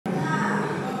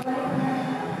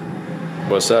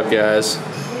What's up, guys?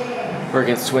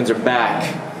 Perkins twins are back.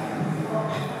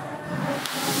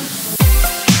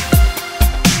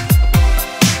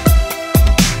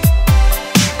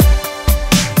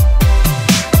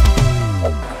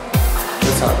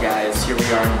 What's up, guys? Here we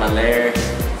are in Baler. It's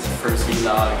the first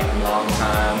vlog in a long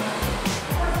time.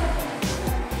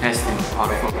 Testing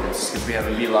autofocus because we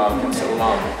haven't vlogged in so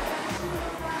long.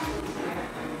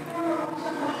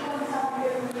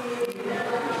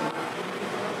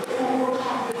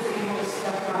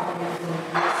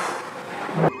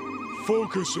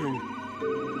 Focusing.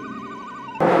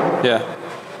 Yeah,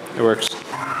 it works.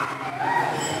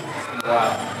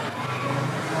 Wow.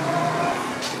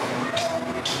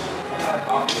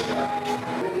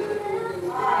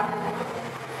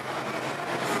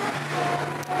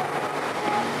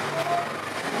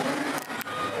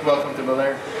 Welcome to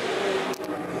Baler.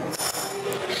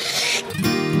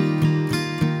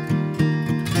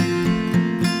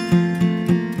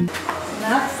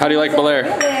 How do you like Baler?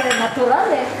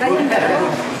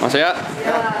 Masaya?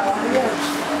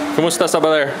 Kumusta sa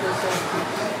Baler?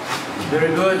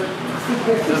 Very good.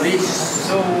 The beach is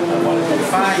so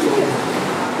fine.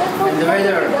 And the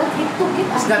weather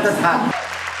is not that hot.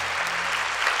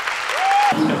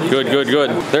 Good, good, good.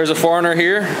 There's a foreigner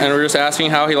here, and we're just asking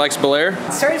how he likes Baler.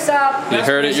 Surf's up. You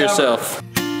heard it yourself.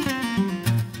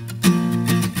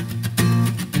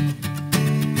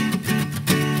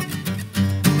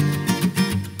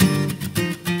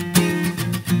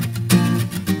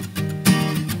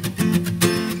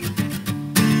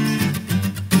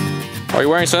 Are you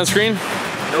wearing sunscreen?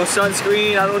 No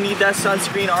sunscreen. I don't need that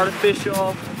sunscreen.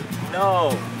 Artificial.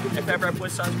 No. If ever I put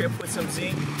sunscreen, I put some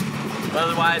zinc. But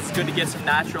otherwise, it's good to get some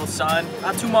natural sun.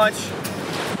 Not too much.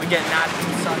 We get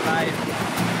natural sunlight.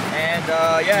 And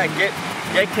yeah,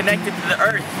 get connected to the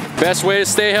earth. Best way to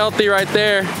stay healthy right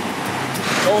there.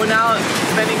 Going out,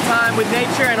 spending time with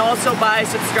nature, and also by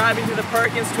subscribing to the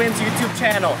Perkins Twins YouTube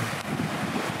channel.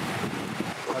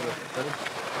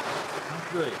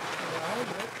 Good.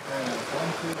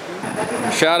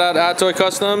 Shout out Akkaw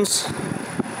Customs.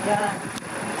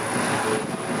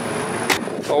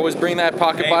 Always bring that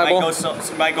pocket Bible.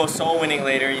 Might go soul winning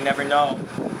later, you never know.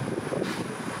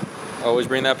 Always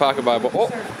bring that pocket Bible. Oh,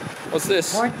 what's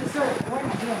this? I'm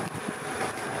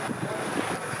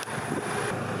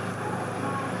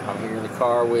here in the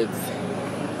car with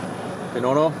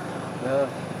Pinono.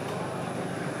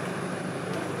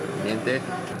 Niente.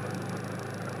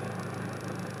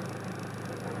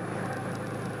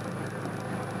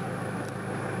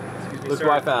 Look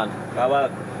what I found.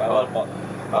 Bawal po.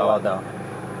 Bawal daw.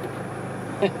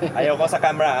 Ayaw ko sa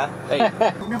camera, Hey.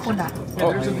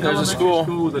 Oh, there's a school.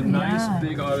 With a nice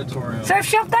big auditorium. Surf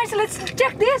shop guys, let's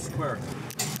check this. Where?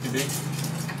 We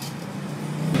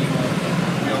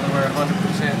only wear 100%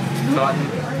 cotton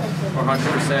or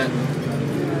 100%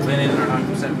 linen or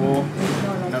 100% wool.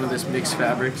 None of this mixed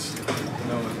fabrics.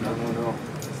 No.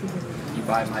 You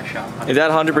buy my shop. Is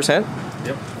that 100%?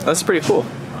 Yep. That's pretty cool.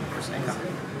 100%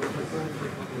 cotton.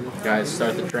 Guys,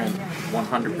 start the trend.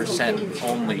 100%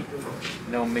 only.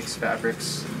 No mixed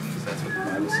fabrics. That's what the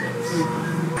Bible says.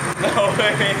 No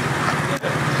way.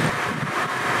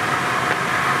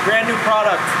 Brand new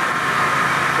product.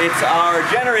 It's our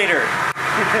generator.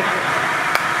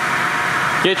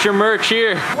 Get your merch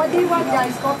here. What do you want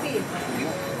guys? Coffee?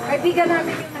 Kaibigan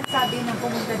namin yung nagsabi na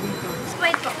pumunta dito.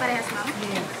 Sprite po, parehas ma'am?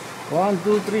 Yes. 1,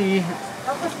 2, 3.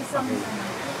 Tapos isang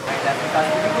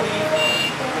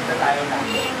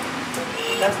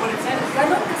That's what it says.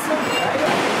 Ganun kasi.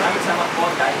 Maraming sa mga po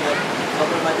dahil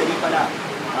sobrang madali pala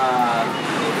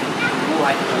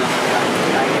buhay ito lang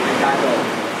dahil regalo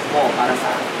mo para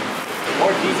sa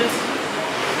Lord Jesus.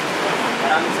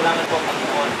 Maraming salamat po,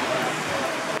 Panginoon.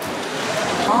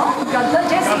 Oh, ganda,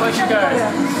 Jesse. How about you guys?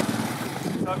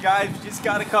 So guys, we just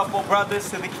got a couple brothers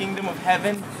to the kingdom of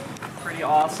heaven. Pretty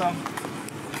awesome.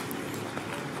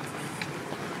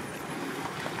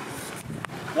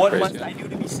 What Praise must God. I do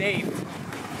to be saved?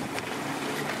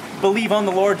 Believe on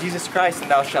the Lord Jesus Christ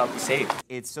and thou shalt be saved.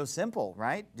 It's so simple,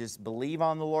 right? Just believe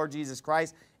on the Lord Jesus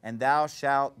Christ and thou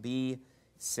shalt be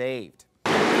saved.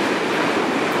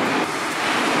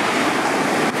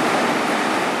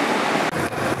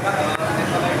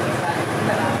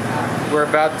 We're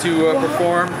about to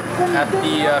perform at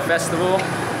the festival.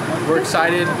 We're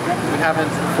excited. We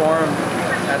haven't performed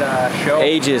at a show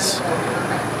Ages.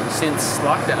 since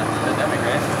lockdown, pandemic,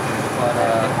 right? But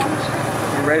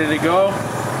we're ready to go.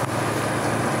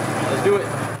 Let's do it.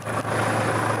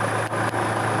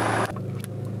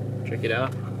 Check it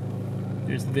out.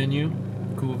 Here's the venue.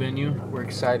 Cool venue. We're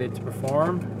excited to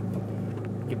perform.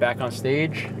 Get back on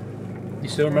stage. You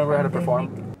still remember how to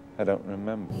perform? I don't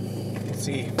remember.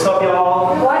 See. What's up,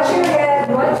 y'all? Watch your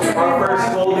head. Watch your head. Our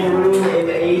first folding room in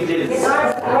ages.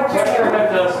 Watch your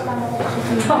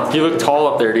head. You look tall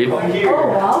up there, dude. Oh,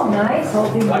 wow. Nice.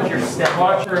 Holding. Watch your step.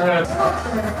 Watch your head.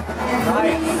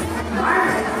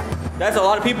 That's a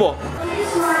lot of people.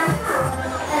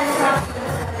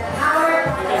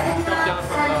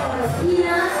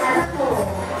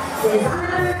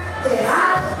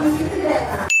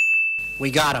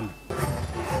 We got him.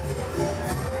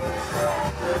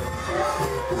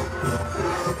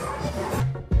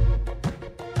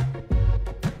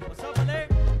 What's up, Baler?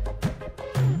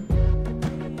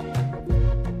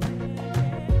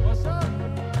 What's up?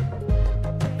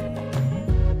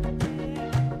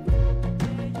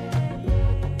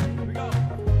 Here we go.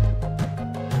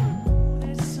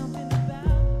 There's something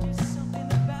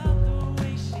about the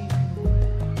way she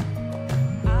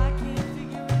I can't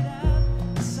figure it out.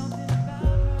 There's something about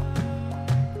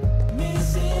her.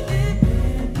 Miss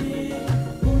Independent,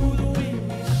 ooh, the way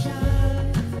we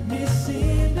shine. Miss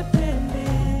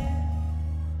Independent.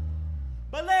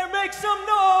 Baler, make some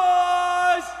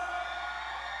noise!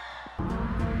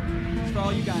 It's for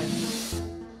all you guys.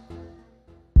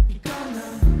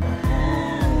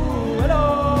 Hello!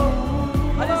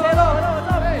 I just say hello,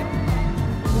 what's up? Hey!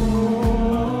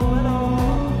 Hello!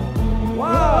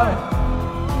 Wow!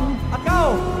 Akkaw!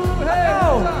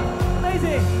 Akkaw!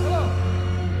 Amazing!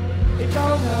 Hey,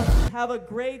 y'all, have a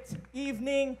great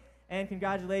evening and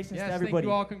congratulations to everybody. Thank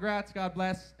you all. Congrats. God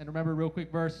bless. And remember, real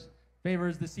quick verse: favor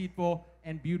is deceitful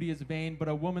and beauty is vain, but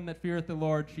a woman that feareth the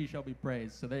Lord, she shall be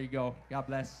praised. So there you go. God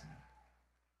bless.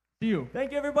 See you.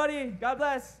 Thank you, everybody. God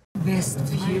bless. Best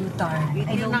view target.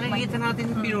 I don't Nakikita natin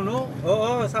yung pinuno.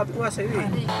 Oo, sabi ko nga sa'yo eh.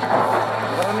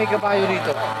 Parang may kabayo rito.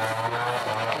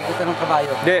 Ikutan ng kabayo.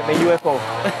 Hindi, may UFO.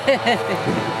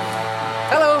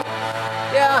 Hello!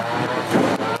 Yeah!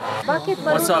 Bakit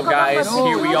What's up, guys?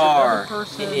 Here we are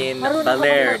in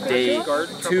Baler, day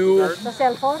 2. Sa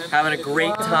cellphone? Having a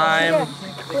great time.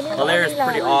 Baler is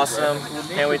pretty awesome.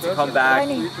 Can't wait to come back.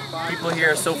 People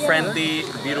here are so friendly.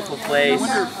 Beautiful place.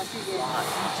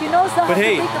 She knows the But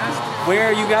hey, where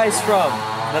are you guys from?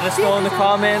 Let us know in the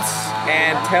comments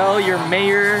and tell your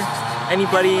mayor,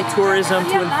 anybody, tourism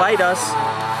to invite us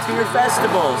to your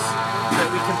festivals so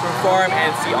that we can perform and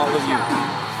see all of you.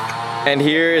 And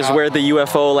here is where the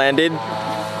UFO landed.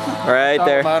 Right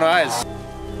there. My own eyes.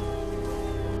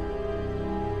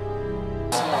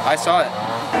 I saw it.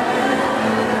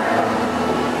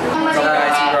 What's up,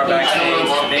 guys? We are backstage.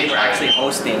 Today we're actually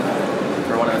hosting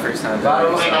for one of the first times.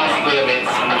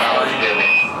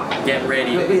 Get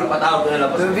ready. What's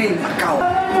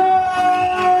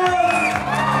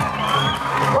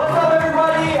up,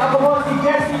 everybody? Ako po si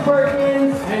Jesse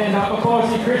Perkins. And ako po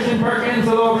si Christian Perkins.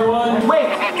 Hello, everyone. Wait,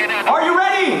 are you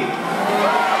ready?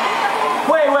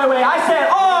 Wait. I said,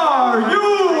 are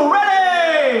you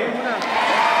ready?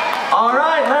 All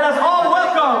right, let us all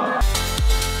welcome.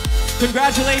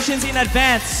 Congratulations in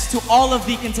advance to all of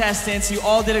the contestants. You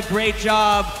all did a great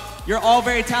job. You're all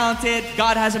very talented.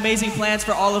 God has amazing plans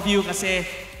for all of you. Kasi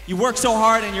you work so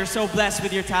hard and you're so blessed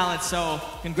with your talents. So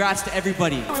congrats to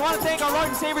everybody. We want to thank our Lord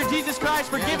and Savior Jesus Christ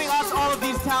for giving us all of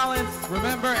these talents.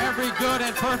 Remember, every good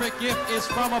and perfect gift is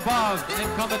from above and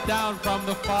cometh down from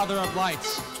the Father of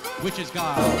lights, which is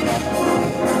God.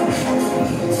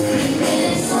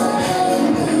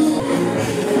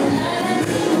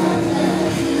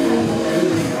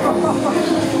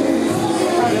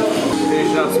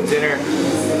 Finishing up some dinner.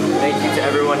 Thank you to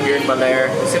everyone here in Baler.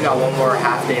 We still got one more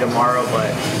half day tomorrow,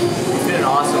 but it's been an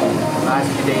awesome last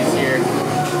few days here.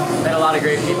 Met a lot of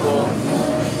great people.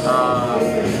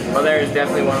 Baler is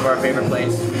definitely one of our favorite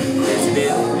places to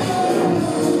visit.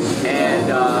 And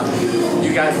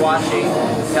you guys watching,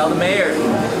 tell the mayor,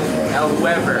 tell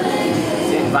whoever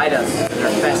to invite us to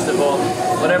their festival,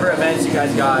 whatever events you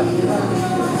guys got.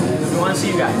 We want to see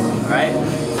you guys, alright?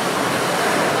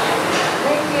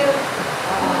 Thank you.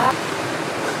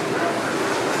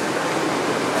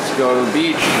 Let's go to the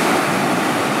beach.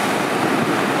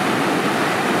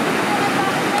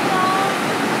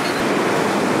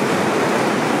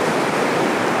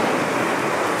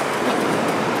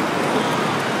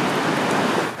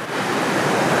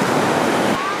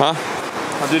 Huh?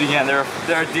 I'll do it again. There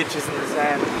are ditches in the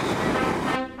sand.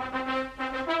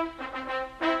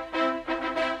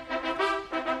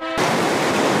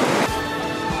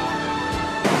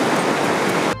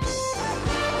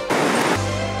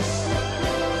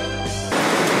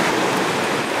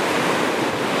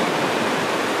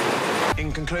 In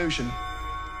conclusion,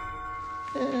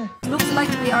 Looks like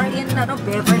we are in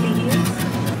Beverly Hills.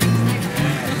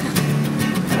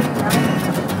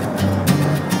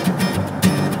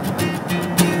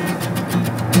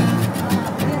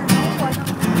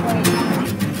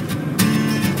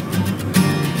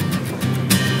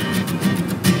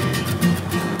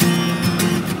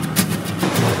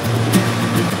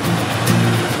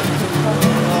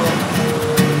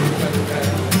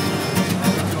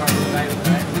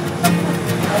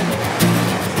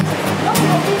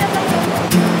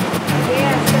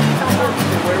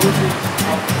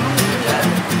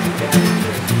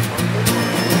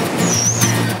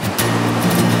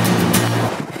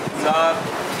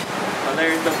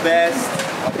 best.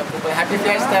 Happy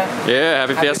Fiesta. Yeah,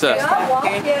 happy fiesta. Wow,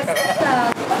 yes.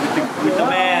 With the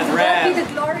man, God Rad. be the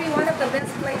glory, one of the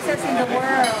best places in the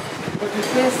world.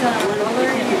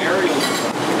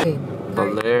 This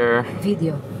Baler.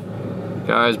 video.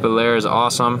 Guys, Baler is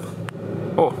awesome.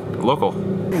 Oh, local.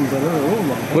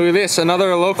 Look at this,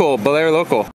 another local, Baler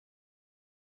local.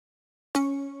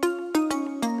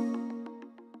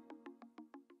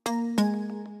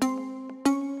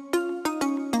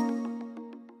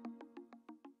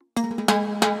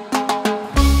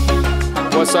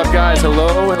 What's up, guys?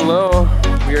 Hello, hello.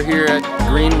 We are here at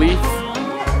Green Leaf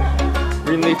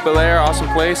Baler, awesome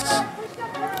place.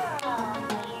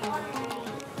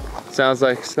 Sounds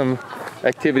like some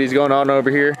activities going on over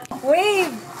here.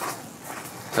 Wave!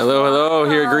 Hello, hello,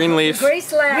 here at Green Leaf.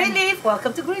 Graceland. Green Leaf,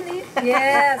 welcome to Green Leaf.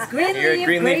 Yes, Green Here Leaf, at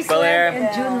Green Leaf Graceland, Baler.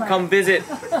 and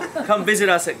Juneland. Come visit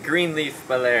us at Green Leaf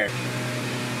Baler.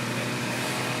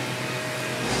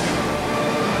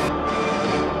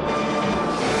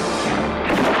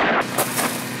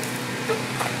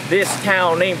 This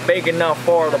town ain't big enough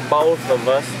for the both of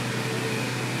us.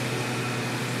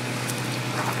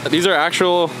 These are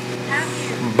actual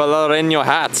Balereño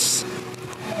hats.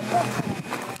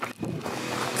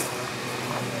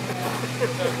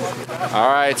 All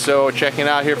right, so checking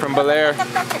out here from Baler.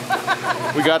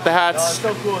 We got the hats.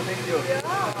 So cool, thank you.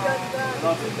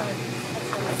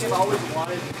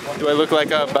 Do I look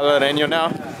like a Balereño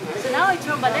now? So now it's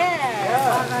from Baler.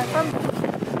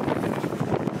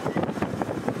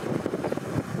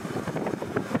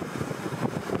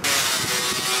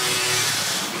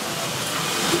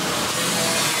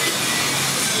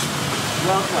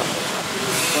 Welcome,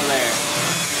 Baler.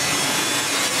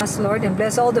 Us, Lord, and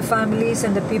bless all the families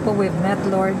and the people we've met,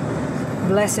 Lord.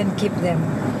 Bless and keep them.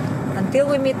 Until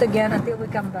we meet again, until we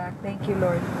come back. Thank you,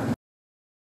 Lord.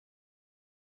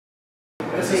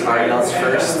 This is Ariel's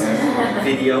first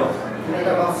video.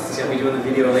 He's gonna be doing the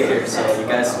video later, so you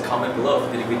guys comment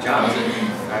below. Did a good job.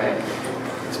 Alright.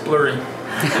 It's blurry.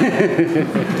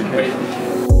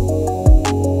 Wait.